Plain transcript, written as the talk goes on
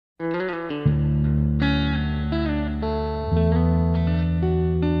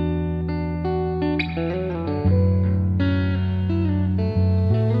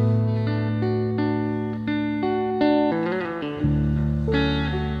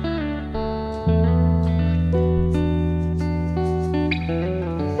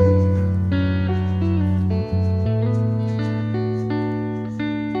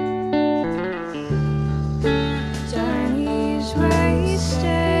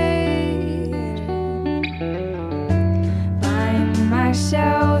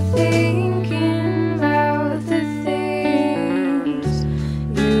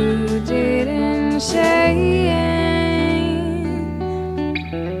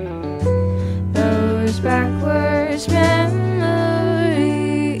backwards memories.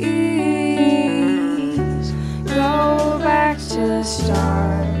 Go back to the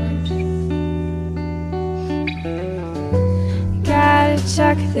start. Gotta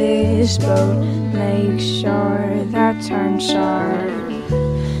tuck this boat, make sure that turns sharp.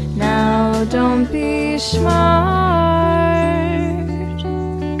 Now don't be smart.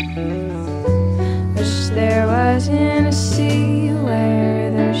 Wish there wasn't a sea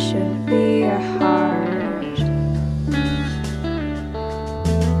where there should be a heart.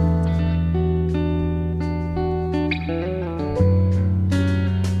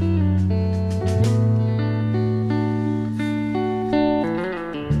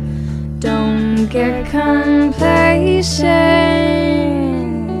 Don't get complacent.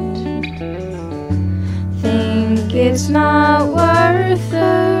 Think it's not worth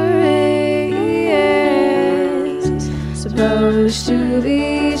the risk. Supposed to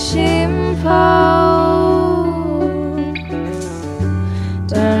be simple,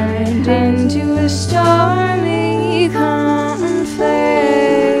 turned into a stormy conflict.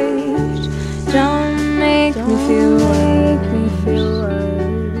 Don't make me feel worse.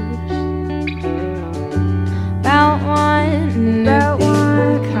 Bout one,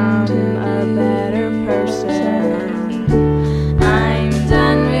 become a better person. I'm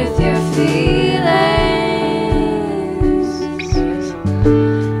done with your feelings,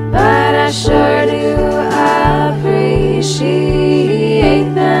 but I should